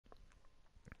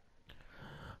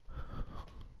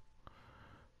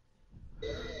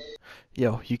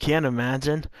Yo, you can't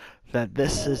imagine that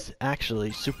this is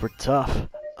actually super tough.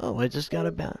 Oh, I just got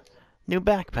a new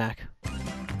backpack.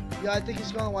 Yeah, I think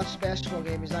he's gonna watch the basketball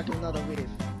game. He's not gonna know to leave.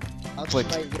 I'll just Wait.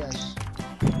 write yes.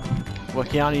 What,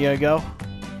 Keanu, you gotta go?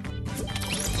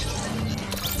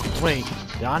 Wait,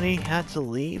 Johnny had to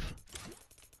leave?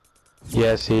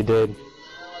 Yes, he did.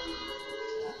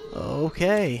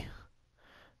 Okay.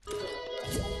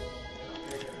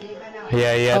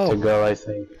 Yeah, he had Oh. to go, I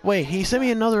think. Wait, he sent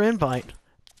me another invite.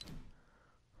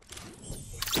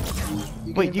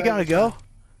 Wait, you gotta go?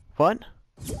 What?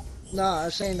 No, I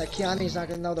was saying that Keanu's not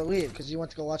gonna know to leave because he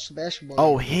went to go watch the basketball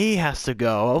Oh, game. he has to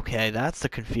go. Okay, that's the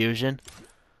confusion.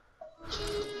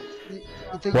 You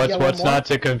think you got one What's more? not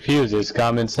to confuse is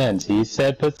common sense. He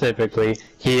said specifically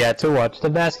he had to watch the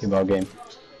basketball game.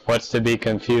 What's to be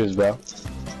confused, bro?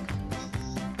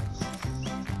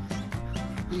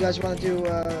 You guys want to do?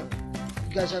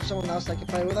 You guys have someone else that can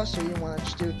play with us, or you want to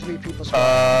just do 3 people? Squad?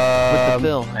 With the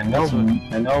Phil.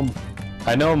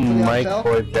 I know Mike Phil?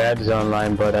 or Dad's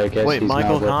online, but I guess Wait, he's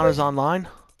Michael not with Connor's us. online?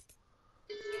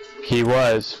 He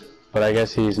was, but I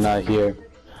guess he's not here.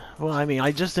 Well, I mean,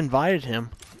 I just invited him.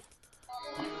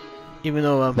 Even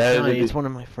though Johnny is one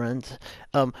of my friends.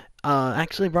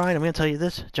 Actually, Brian, I'm gonna tell you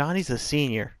this. Johnny's a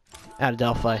senior at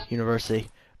Delphi University,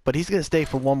 but he's gonna stay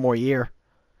for 1 more year.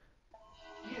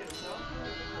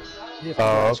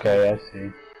 Oh, okay, I see.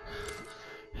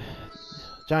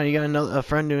 Johnny, you got a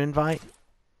friend to invite?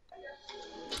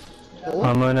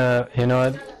 I'm gonna, you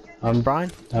know what? Brian?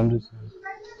 I'm just.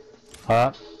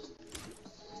 Huh?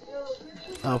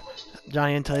 Oh,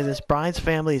 Johnny, I can tell you this. Brian's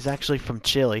family is actually from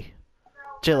Chile.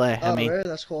 Chile, I mean. Really?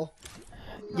 That's cool.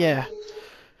 Yeah.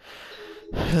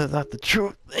 Not the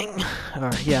true thing.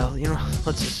 Alright, yeah, you know,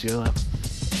 let's just go up.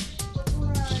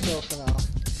 Just go for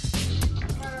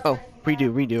now. Oh,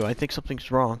 redo. I think something's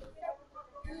wrong.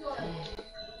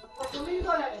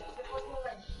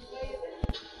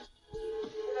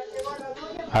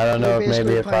 I don't know if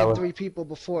maybe if I playing was 3 people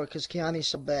before because Keanu's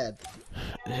so bad.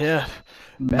 Yeah.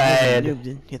 bad.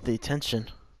 Didn't get the attention.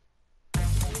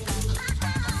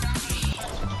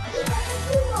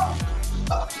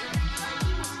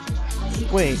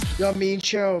 Wait. Yo, me and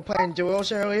Cheryl were playing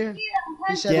duos earlier.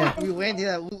 He said Yeah. we landed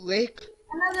at Loot Lake.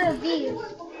 Another of these.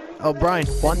 Oh, Brian,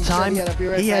 one He said time he had to be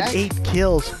right he had back? 8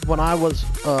 kills when I was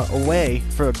away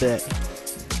for a bit.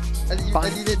 And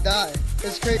you didn't die.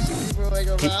 It's crazy. People were like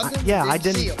around him. Yeah,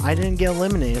 see him. I didn't get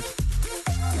eliminated.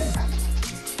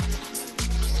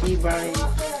 See, Brian.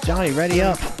 Johnny, ready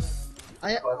up.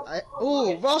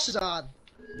 Ooh, Ross is on.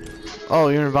 Oh,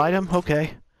 you invite him?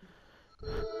 Okay.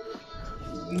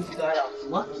 You got off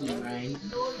lucky, right?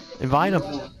 Invite him.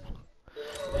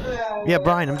 Yeah,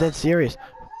 Brian, I'm dead serious.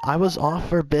 I was off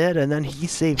for a bit, and then he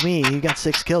saved me. He got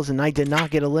 6 kills, and I did not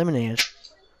get eliminated.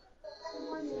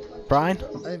 Brian?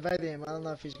 I invited him. I don't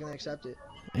know if he's gonna accept it.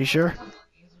 Are you sure?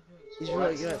 He's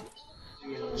really good.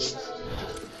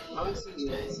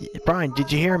 Brian,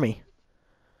 did you hear me?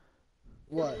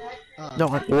 What? No,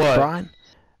 What? Brian?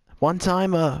 One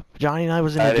time, Johnny and I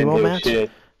was in a I didn't duo do match. shit.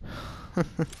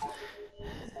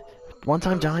 One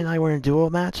time Johnny and I were in a duo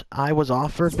match. I was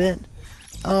off for a bit.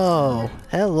 Oh,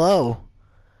 hello.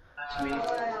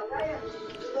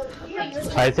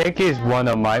 I think he's one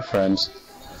of my friends.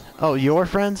 Oh, your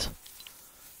friends?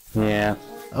 Yeah.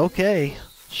 Okay.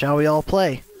 Shall we all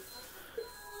play?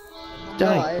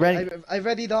 Johnny, No, ready? I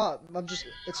readied up.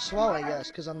 It's slow, I guess,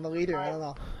 because I'm the leader. I don't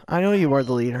know. I know you are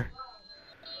the leader.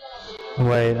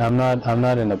 Wait, I'm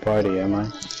not in the party, am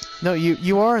I? No,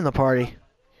 you are in the party.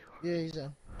 Yeah, he's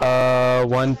in.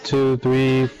 1, 2,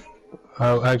 3.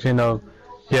 Oh, actually no.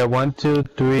 Yeah, 1, 2,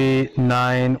 3,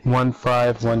 9, 1,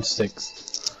 5, 1,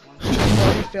 6.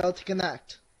 Oh, you failed to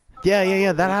connect.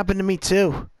 Yeah. That happened to me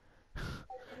too.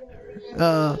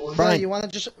 Yeah, Brian, you wanna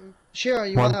just Cheryl,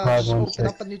 you One wanna five, just one open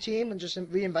up six. a new team and just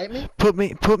re-invite me? put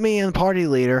me in party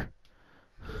leader.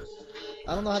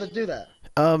 I don't know how to do that.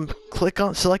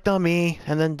 Select on me,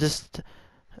 and then just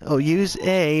use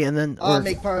A, and then Oh,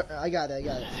 make part. I got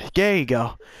it. there you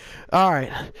go. All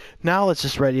right, now let's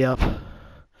just ready up.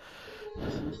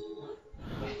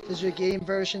 Because your game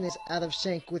version is out of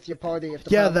sync with your party. If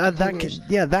the Yeah, problem that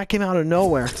continues. that came out of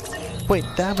nowhere. Wait,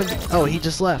 that happened. Oh, he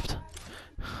just left.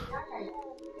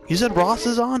 You said Ross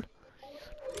is on?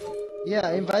 Yeah,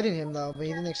 I invited him though, but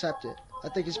he didn't accept it. I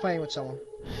think he's playing with someone.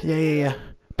 Yeah.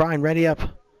 Brian, ready up.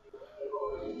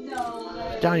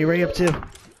 John, you ready up too?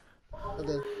 I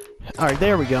did. All right,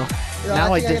 there we go. Yeah,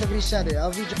 Now I I think I'm did. gonna reset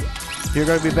it. You're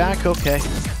gonna be back? Okay.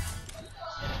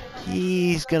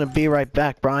 He's gonna be right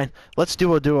back, Brian. Let's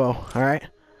do a duo, alright?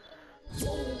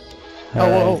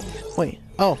 Oh, wait.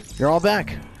 Oh, you're all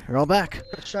back. You're all back.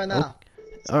 Let's try now.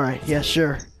 Alright, yeah,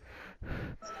 sure.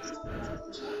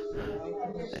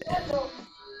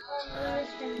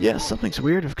 Yeah, something's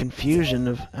weird of confusion,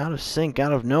 of out of sync,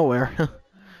 out of nowhere.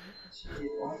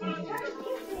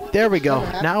 There we go.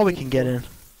 Now we can get in.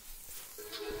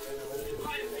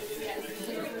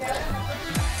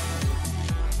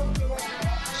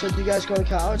 So do you guys go to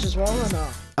college as well or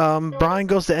no? Brian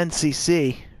goes to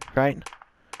NCC, right?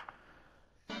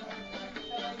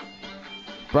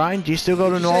 Brian, do you still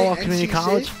go to Norwalk Community NCC?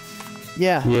 College?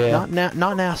 Yeah. Yeah.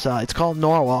 Not NASA. It's called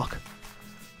Norwalk.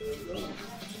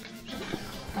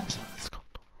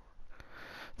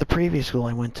 The previous school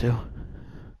I went to.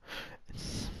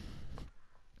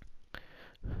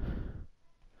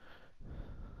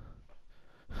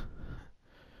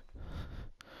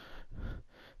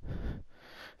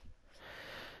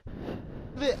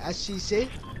 SCC?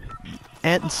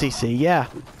 NCC, yeah.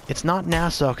 It's not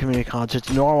Nassau Community College,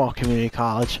 it's Norwalk Community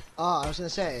College. Oh, I was gonna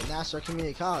say Nassau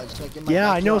Community College. Like in my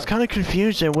Yeah, I know it's backyard. kind of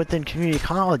confusing within community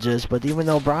colleges, but even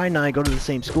though Brian and I go to the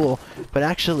same school, but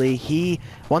actually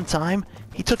one time,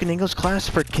 he took an English class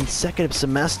for consecutive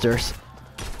semesters.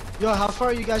 Yo, how far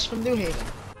are you guys from New Haven?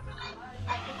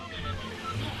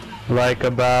 Like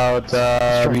about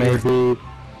maybe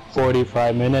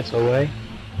 45 minutes away.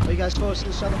 Are you guys close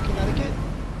to Southern Connecticut?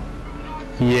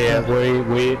 Yeah,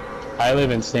 I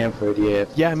live in Stamford, yeah.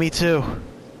 Yeah, me too.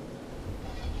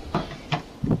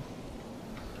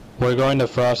 We're going to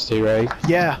Frosty, right?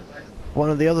 Yeah.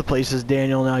 One of the other places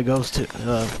Daniel and I goes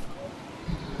to,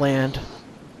 land.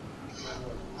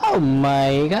 Oh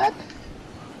my god.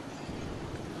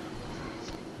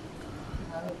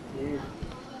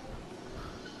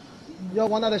 Yo,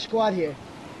 one other squad here.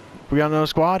 We got another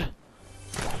squad?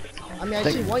 I mean, I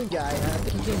see one guy. I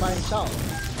think he came by himself.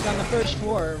 He's on the first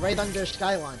floor, right under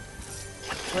Skyline.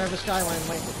 Wherever Skyline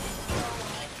landed.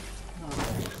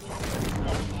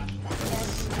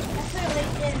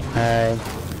 Hi.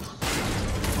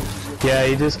 Yeah,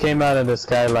 he just came out of the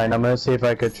Skyline. I'm gonna see if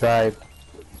I could try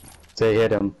to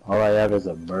hit him. All I have is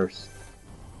a burst.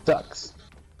 Sucks.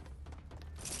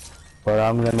 But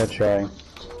I'm gonna try.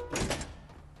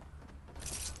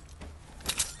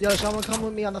 Yo, someone come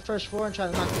with me on the first floor and try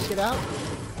to knock this kid out?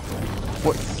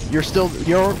 What? You're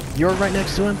right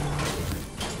next to him?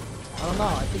 I don't know.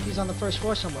 I think he's on the first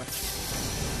floor somewhere.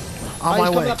 On He's my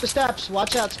coming way. up the steps.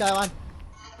 Watch out, Skyline.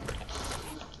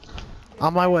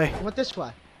 On my way. He went this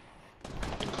way.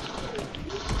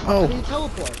 Oh. How do you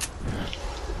teleport?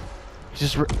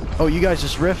 Oh, you guys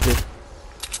just rifted.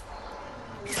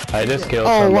 I just killed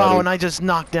Oh somebody. wow, and I just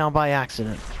knocked down by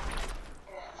accident.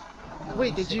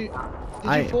 Wait, did you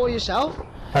I- fool yourself?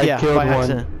 I Yeah, killed by one.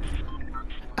 accident.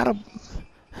 Out of.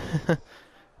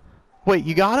 Wait,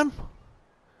 you got him?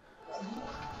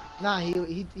 Nah, he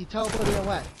teleported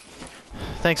away.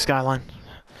 Thanks, Skyline.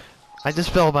 I just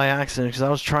fell by accident because I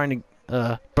was trying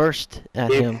to burst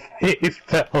at him. He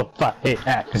fell by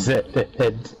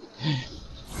accident.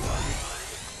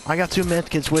 I got 2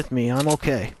 medkits with me. I'm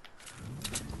okay.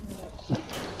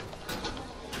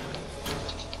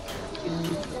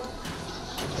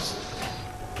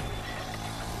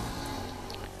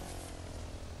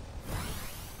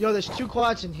 Yo, there's 2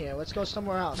 quads in here. Let's go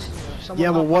somewhere else. Someone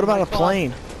Yeah, but hop what on my about a quad.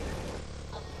 plane?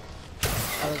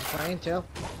 Oh, there's a plane too.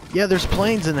 Yeah, there's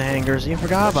planes in the hangars. You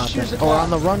forgot about Choose that. a Or quad. on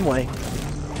the runway.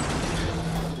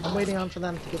 I'm waiting on for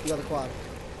them to get the other quad.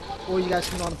 Or you guys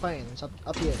can go on the plane. It's up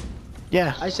here.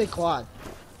 Yeah, I say quad.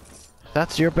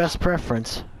 that's your best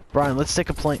preference. Brian, let's take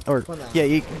a plane. Or Come on. yeah,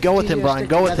 you go with It's him, easier to Brian. stick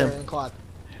Go with together him. in quad.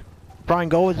 Brian,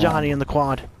 go with Johnny in the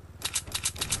quad.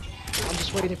 I'm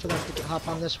just waiting for them to hop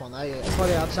on this one. I put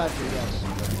it outside for you guys.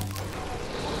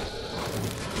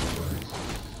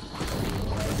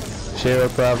 Sheila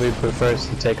probably prefers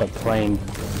to take a plane.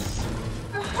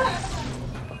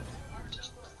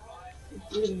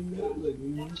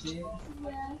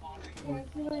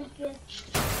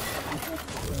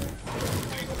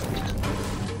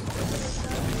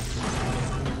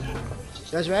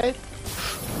 You guys ready?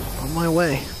 On my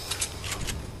way.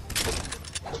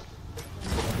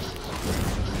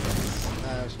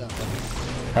 Alright, let's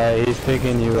go. He's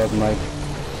picking you up, Mike.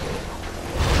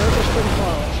 Circle's pretty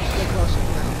far. Let's just get closer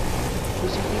for now. We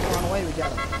see people on the way, we get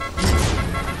them.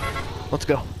 Let's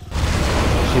go.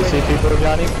 Do you see people,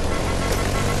 Johnny?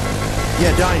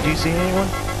 Yeah, Johnny, do you see anyone?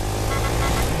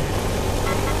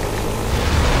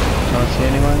 Don't see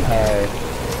anyone? Alright.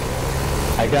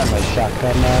 I got my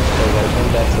shotgun now, so I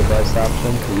think that's the best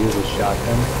option, to use a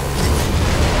shotgun.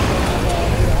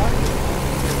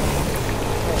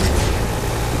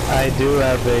 I do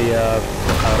have a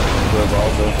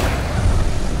revolver.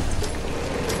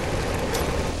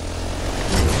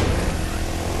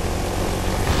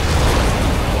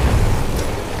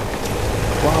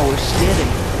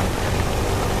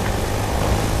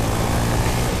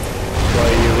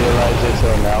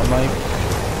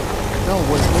 No,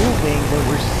 we're moving, but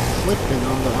we're slipping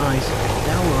on the ice.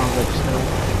 Now we're on the snow.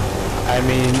 I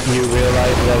mean, you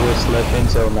realize that we're slipping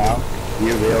till now?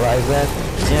 You realize that?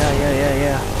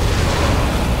 Yeah.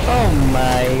 Oh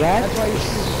my god. That's why you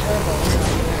should use turbo.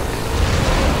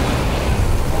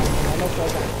 I know for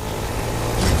that.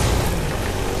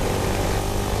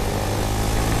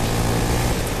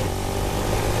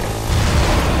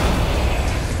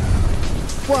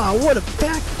 Wow, what a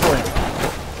backflip!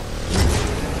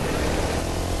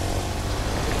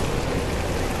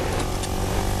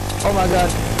 Oh my god.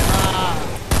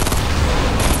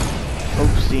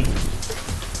 Oopsie.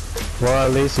 Well,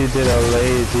 at least you did a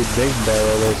lazy big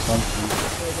barrel or something.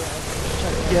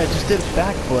 Yeah, I just did a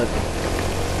backflip.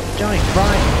 Johnny,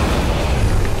 Brian.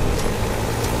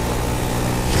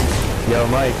 Yo,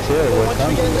 Mike, chill. We're Once we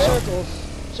coming, get in the bro.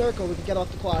 circle, we can get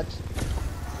off the quads.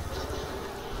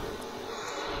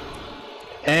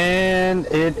 And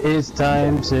it is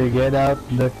time to get out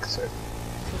the circle.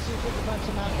 Let's see if we can find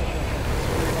some apples.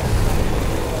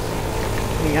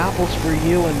 The apples for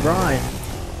you and Brian.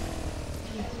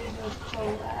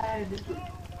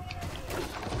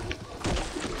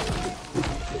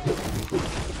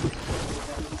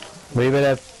 Leave it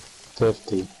at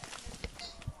 50.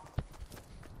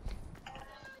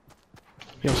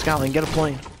 Yo, Scotland, get a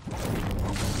plane.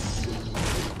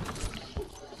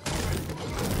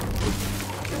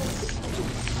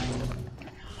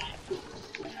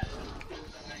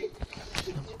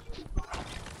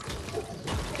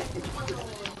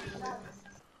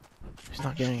 He's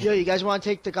not getting it. Yo, you guys want to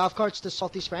take the golf carts to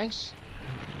Salty Springs?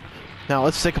 Now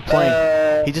let's take a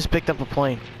plane. He just picked up a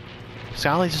plane.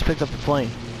 Scotland just picked up a plane.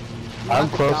 I'm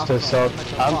close to salt.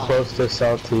 I'm close to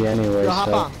salty anyway, Yo, hop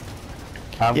so on.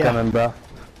 I'm coming, bro.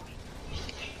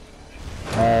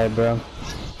 Alright, bro.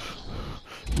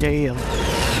 Yeah.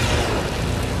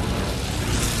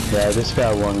 Yeah, I just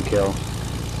got one kill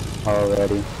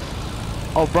already.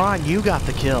 Oh, Brian, you got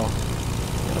the kill.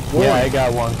 Yeah, I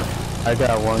got one. I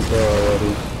got one kill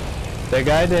already. The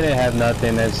guy didn't have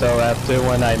nothing, and so after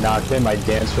when I knocked him, I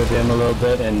danced with him a little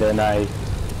bit, and then I.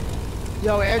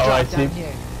 Yo, airdrop I down see.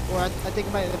 here. Or I think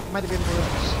it might have been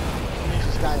balloons.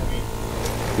 This guy.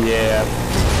 Yeah.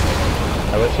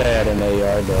 I wish I had an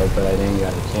AR though, but I didn't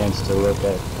get a chance to look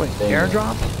at. Wait, things.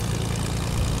 airdrop?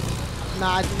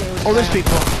 Nah, I think it was. Oh, there's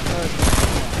people.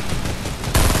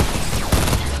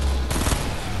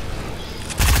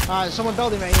 Alright, someone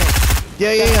building right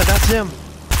here. Yeah, that's him.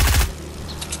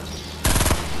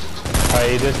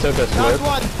 Alright, he just took a Knocked slip.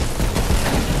 one.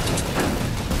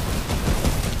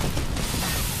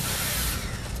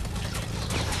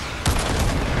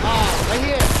 Right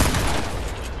here.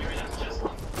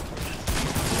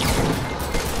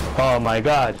 Oh my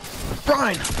god.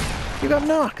 Brian, you got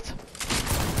knocked.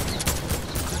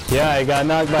 Yeah, I got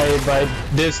knocked by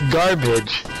this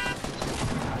garbage.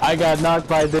 I got knocked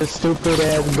by this stupid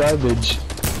ass garbage.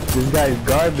 This guy's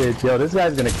garbage. Yo, this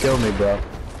guy's gonna kill me, bro.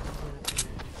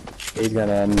 He's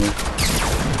gonna end me.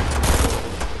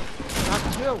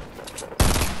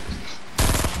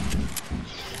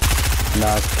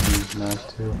 Knocked two. Knock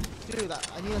two. Dude,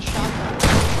 I need a shotgun.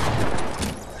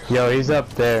 Yo, he's up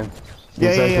there.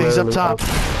 Yeah, he's up literally top.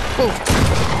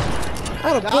 Oh,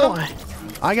 atta Got boy.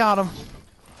 I got him.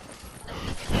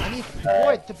 I need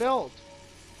wood to build.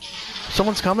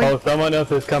 Someone's coming. Oh, someone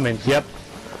else is coming. Yep.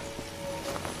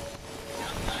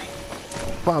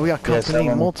 Wow, we got company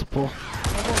someone- multiple.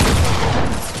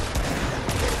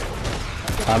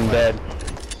 I'm dead.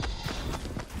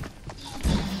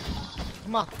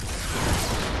 Come on.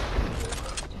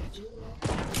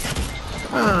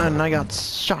 Ah, and I got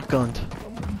shotgunned.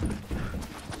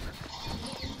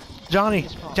 Johnny,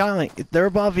 they're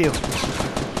above you.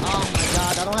 Oh my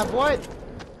god, I don't have wood.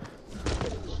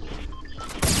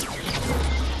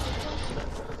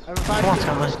 Come on,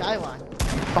 Skyline. Skyline.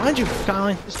 Behind you,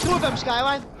 Skyline. There's two of them,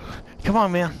 Skyline. Come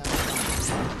on, man.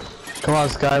 Come on,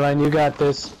 Skyline, you got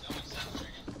this.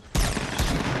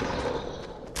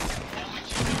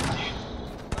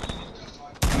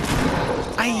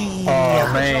 Aye.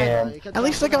 Oh man. At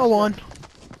least I got one.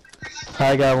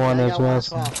 I got one I as got one well.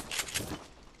 as well.